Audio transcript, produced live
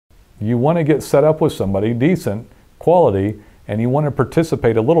you want to get set up with somebody decent, quality, and you want to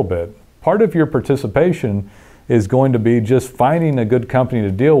participate a little bit. Part of your participation is going to be just finding a good company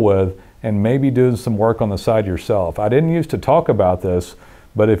to deal with and maybe doing some work on the side yourself. I didn't used to talk about this,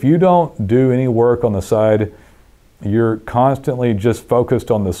 but if you don't do any work on the side, you're constantly just focused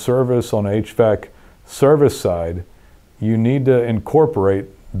on the service, on HVAC service side, you need to incorporate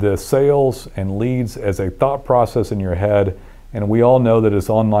the sales and leads as a thought process in your head. And we all know that as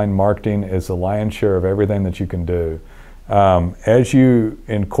online marketing is the lion's share of everything that you can do. As you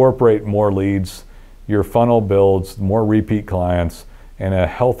incorporate more leads, your funnel builds, more repeat clients, and a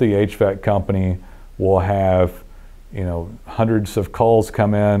healthy HVAC company will have, hundreds of calls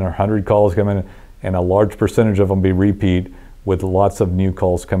come in or 100 calls come in, and a large percentage of them be repeat, with lots of new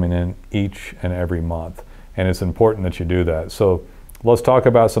calls coming in each and every month. And it's important that you do that. So let's talk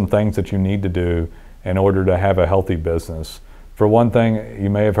about some things that you need to do in order to have a healthy business. For one thing, you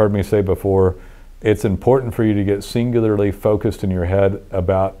may have heard me say before, it's important for you to get singularly focused in your head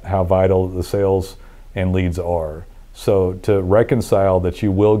about how vital the sales and leads are. So to reconcile that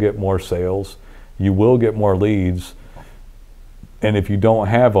you will get more sales, you will get more leads, and if you don't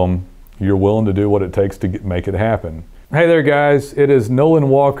have them, you're willing to do what it takes to make it happen. Hey there guys, it is Nolan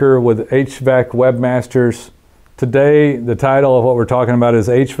Walker with HVAC Webmasters. Today, the title of what we're talking about is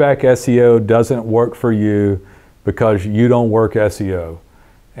HVAC SEO doesn't work for you because you don't work SEO.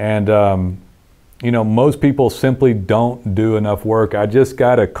 And most people simply don't do enough work. I just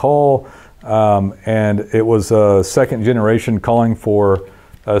got a call and it was a second generation calling for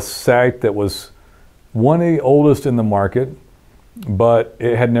a site that was one of the oldest in the market, but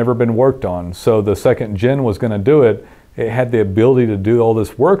it had never been worked on. So the second gen was going to do it. It had the ability to do all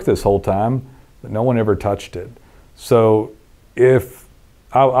this work this whole time, but no one ever touched it. So if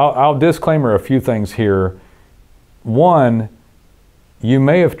I'll disclaimer a few things here. One, you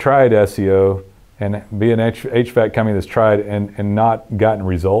may have tried SEO and be an HVAC company that's tried and not gotten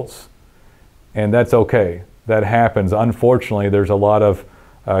results, and that's okay. That happens. Unfortunately, there's a lot of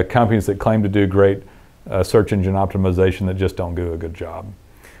companies that claim to do great search engine optimization that just don't do a good job.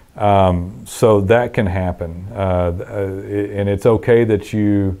 So that can happen, and it's okay that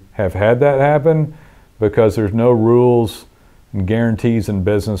you have had that happen, because there's no rules and guarantees in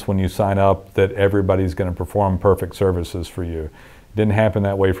business when you sign up that everybody's going to perform perfect services for you. It didn't happen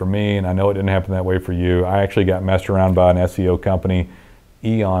that way for me, and I know it didn't happen that way for you. I actually got messed around by an SEO company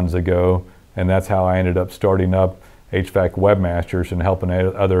eons ago, and that's how I ended up starting up HVAC Webmasters and helping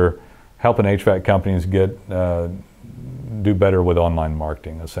HVAC companies do better with online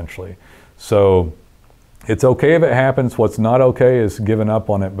marketing, essentially. So it's okay if it happens. What's not okay is giving up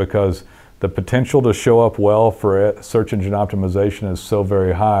on it, because the potential to show up well for search engine optimization is so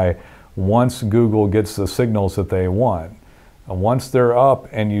very high once Google gets the signals that they want. And once they're up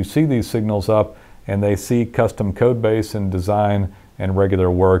and you see these signals up and they see custom code base and design and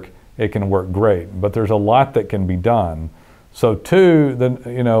regular work, it can work great. But there's a lot that can be done. So two, then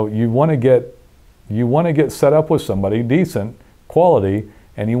you want to get set up with somebody decent, quality,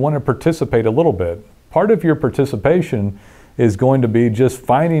 and you want to participate a little bit. Part of your participation is going to be just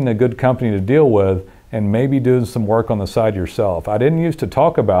finding a good company to deal with and maybe doing some work on the side yourself. I didn't used to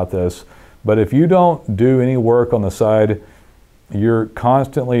talk about this, but if you don't do any work on the side, you're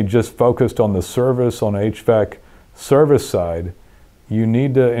constantly just focused on the service, on HVAC service side, you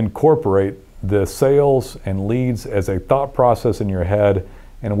need to incorporate the sales and leads as a thought process in your head.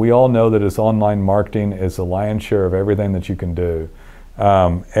 And we all know that as online marketing is the lion's share of everything that you can do.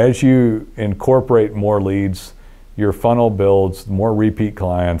 As you incorporate more leads, your funnel builds, more repeat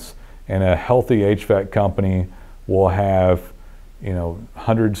clients, and a healthy HVAC company will have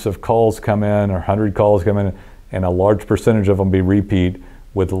hundreds of calls come in or 100 calls come in, and a large percentage of them be repeat,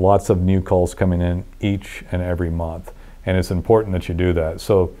 with lots of new calls coming in each and every month. And it's important that you do that.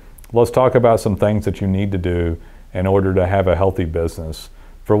 So let's talk about some things that you need to do in order to have a healthy business.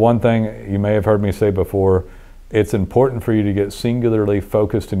 For one thing, you may have heard me say before, it's important for you to get singularly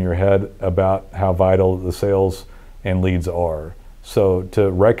focused in your head about how vital the sales and leads are. So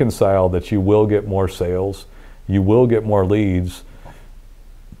to reconcile that you will get more sales, you will get more leads,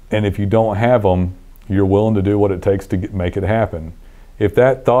 and if you don't have them, you're willing to do what it takes to make it happen. If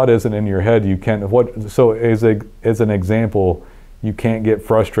that thought isn't in your head, you can't. So as an example, you can't get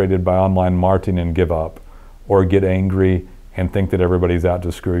frustrated by online marketing and give up, or get angry and think that everybody's out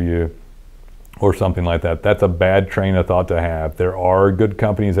to screw you, or something like that. That's a bad train of thought to have. There are good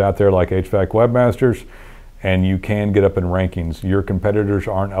companies out there like HVAC Webmasters, and you can get up in rankings. Your competitors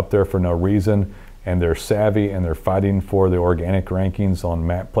aren't up there for no reason, and they're savvy and they're fighting for the organic rankings on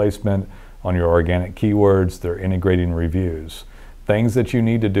map placement, on your organic keywords. They're integrating reviews. Things that you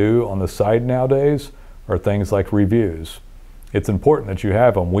need to do on the side nowadays are things like reviews. It's important that you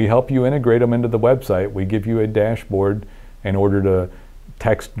have them. We help you integrate them into the website. We give you a dashboard in order to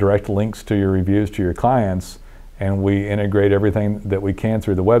text direct links to your reviews to your clients, and we integrate everything that we can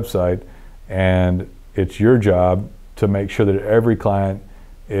through the website. And it's your job to make sure that every client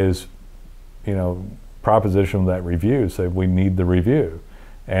is, proposition that review, say we need the review.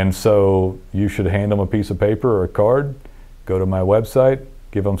 And so you should hand them a piece of paper or a card, go to my website,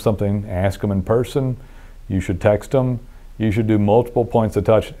 give them something, ask them in person. You should text them. You should do multiple points of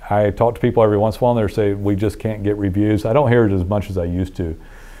touch. I talk to people every once in a while and they say, we just can't get reviews. I don't hear it as much as I used to,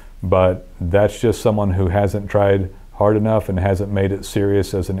 but that's just someone who hasn't tried hard enough and hasn't made it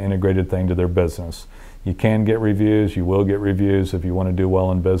serious as an integrated thing to their business. You can get reviews, you will get reviews if you want to do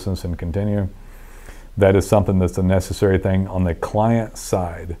well in business and continue. That is something that's a necessary thing on the client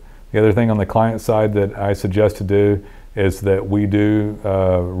side. The other thing on the client side that I suggest to do is that we do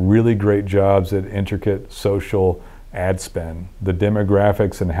really great jobs at intricate social ad spend. The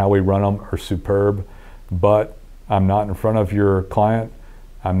demographics and how we run them are superb, but I'm not in front of your client.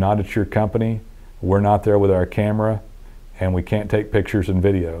 I'm not at your company. We're not there with our camera, and we can't take pictures and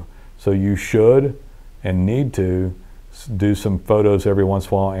video. So you should and need to do some photos every once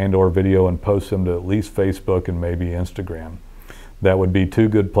in a while and or video and post them to at least Facebook and maybe Instagram. That would be two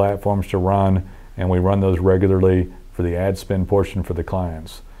good platforms to run, and we run those regularly for the ad spend portion for the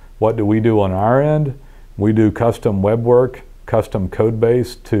clients. What do we do on our end? We do custom web work, custom code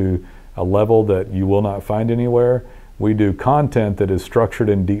base to a level that you will not find anywhere. We do content that is structured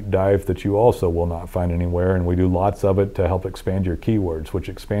and deep dive that you also will not find anywhere, and we do lots of it to help expand your keywords, which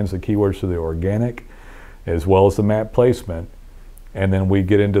expands the keywords to the organic as well as the map placement. And then we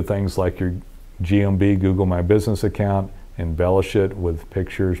get into things like your GMB, Google My Business account, embellish it with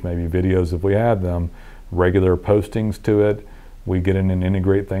pictures, maybe videos if we have them, regular postings to it. We get in and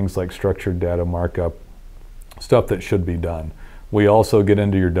integrate things like structured data markup, stuff that should be done. We also get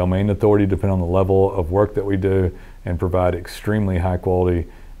into your domain authority depending on the level of work that we do and provide extremely high quality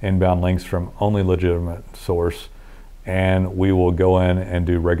inbound links from only legitimate source. And we will go in and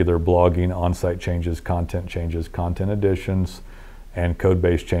do regular blogging, on-site changes, content additions, and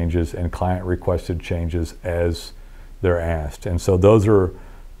code-based changes and client requested changes as they're asked. And so those are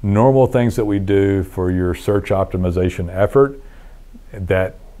normal things that we do for your search optimization effort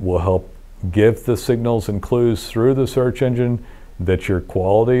that will help give the signals and clues through the search engine that your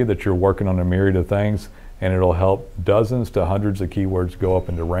quality, that you're working on a myriad of things, and it'll help dozens to hundreds of keywords go up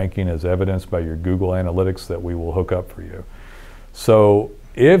into ranking as evidenced by your Google Analytics that we will hook up for you. So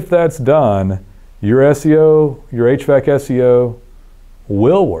if that's done, your SEO, your HVAC SEO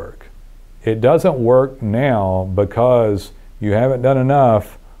will work. It doesn't work now because you haven't done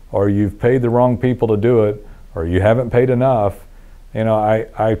enough, or you've paid the wrong people to do it, or you haven't paid enough.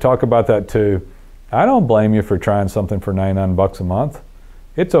 I talk about that too. I don't blame you for trying something for 99 bucks a month.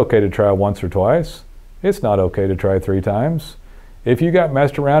 It's okay to try once or twice. It's not okay to try 3 times. If you got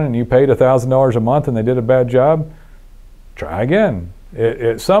messed around and you paid $1,000 a month and they did a bad job, try again.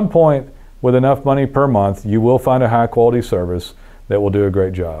 At some point, with enough money per month, you will find a high quality service that will do a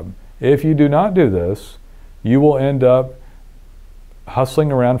great job. If you do not do this, you will end up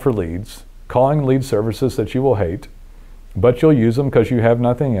hustling around for leads, calling lead services that you will hate, but you'll use them because you have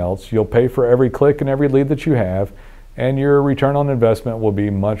nothing else. You'll pay for every click and every lead that you have, and your return on investment will be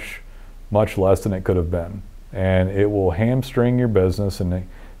much less than it could have been. And it will hamstring your business and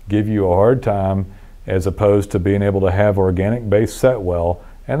give you a hard time, as opposed to being able to have organic base set well,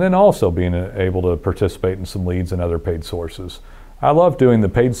 and then also being able to participate in some leads and other paid sources. I love doing the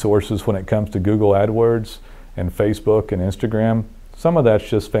paid sources when it comes to Google AdWords and Facebook and Instagram. Some of that's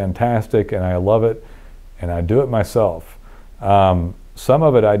just fantastic and I love it, and I do it myself. Some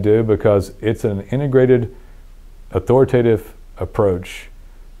of it I do because it's an integrated, authoritative approach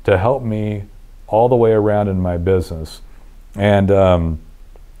to help me all the way around in my business. And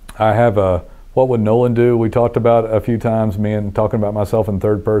I have a What Would Nolan Do? We talked about a few times, me and talking about myself in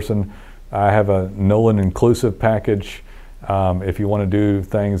third person. I have a Nolan inclusive package. If you want to do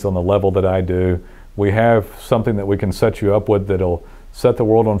things on the level that I do, we have something that we can set you up with that'll set the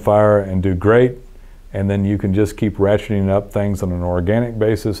world on fire and do great. And then you can just keep ratcheting up things on an organic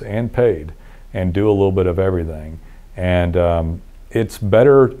basis and paid and do a little bit of everything. And it's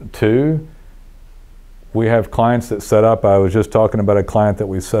better too. We have clients that set up, I was just talking about a client that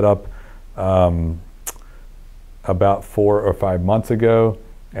we set up about 4 or 5 months ago,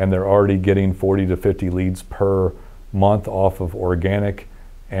 and they're already getting 40 to 50 leads per month off of organic.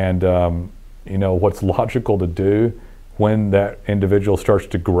 And what's logical to do when that individual starts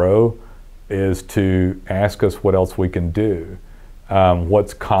to grow is to ask us what else we can do.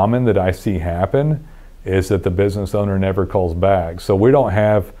 What's common that I see happen is that the business owner never calls back. So we don't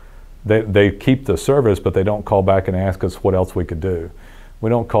have, they keep the service, but they don't call back and ask us what else we could do. We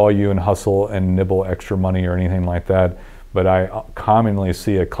don't call you and hustle and nibble extra money or anything like that. But I commonly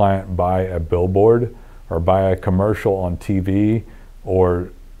see a client buy a billboard or buy a commercial on TV or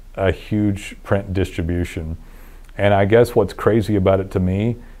a huge print distribution. And I guess what's crazy about it to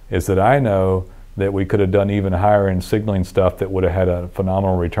me is that I know that we could have done even higher in signaling stuff that would have had a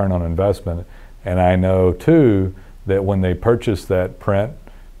phenomenal return on investment. And I know too that when they purchase that print,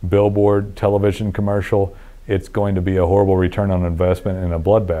 billboard, television commercial, it's going to be a horrible return on investment and a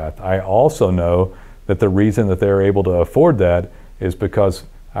bloodbath. I also know that the reason that they're able to afford that is because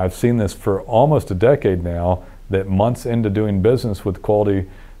I've seen this for almost a decade now, that months into doing business with quality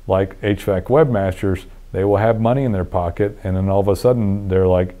like HVAC Webmasters, they will have money in their pocket, and then all of a sudden they're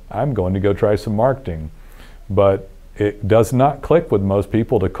like, I'm going to go try some marketing. But it does not click with most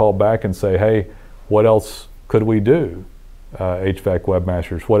people to call back and say, hey, what else could we do, HVAC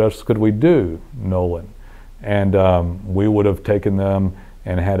Webmasters? What else could we do, Nolan? And we would have taken them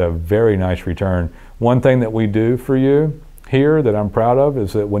and had a very nice return. One thing that we do for you here that I'm proud of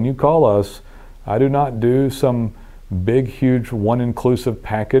is that when you call us, I do not do some big, huge, one-inclusive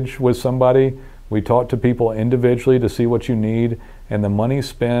package with somebody. We talk to people individually to see what you need, and the money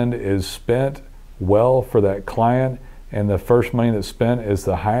spent is spent well for that client, and the first money that's spent is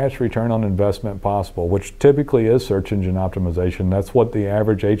the highest return on investment possible, which typically is search engine optimization. That's what the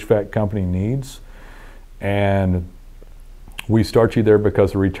average HVAC company needs, and we start you there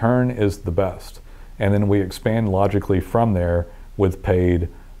because the return is the best, and then we expand logically from there with paid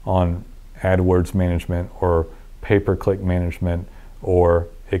on AdWords management or pay-per-click management, or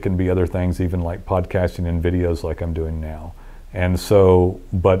it can be other things, even like podcasting and videos like I'm doing now. And so,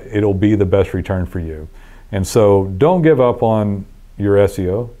 but it'll be the best return for you. And so don't give up on your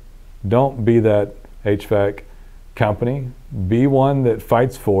SEO. Don't be that HVAC company. Be one that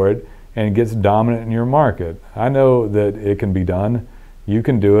fights for it and gets dominant in your market. I know that it can be done. You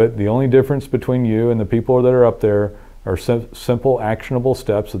can do it. The only difference between you and the people that are up there are simple, actionable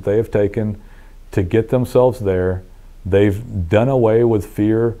steps that they have taken to get themselves there. They've done away with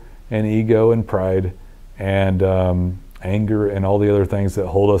fear and ego and pride and anger and all the other things that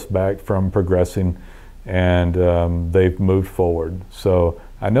hold us back from progressing, and they've moved forward. So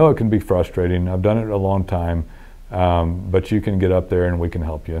I know it can be frustrating. I've done it a long time, but you can get up there and we can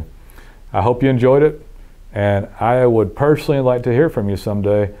help you. I hope you enjoyed it, and I would personally like to hear from you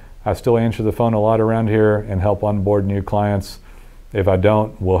someday. I still answer the phone a lot around here and help onboard new clients. If I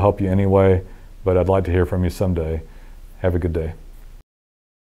don't, we'll help you anyway, but I'd like to hear from you someday. Have a good day.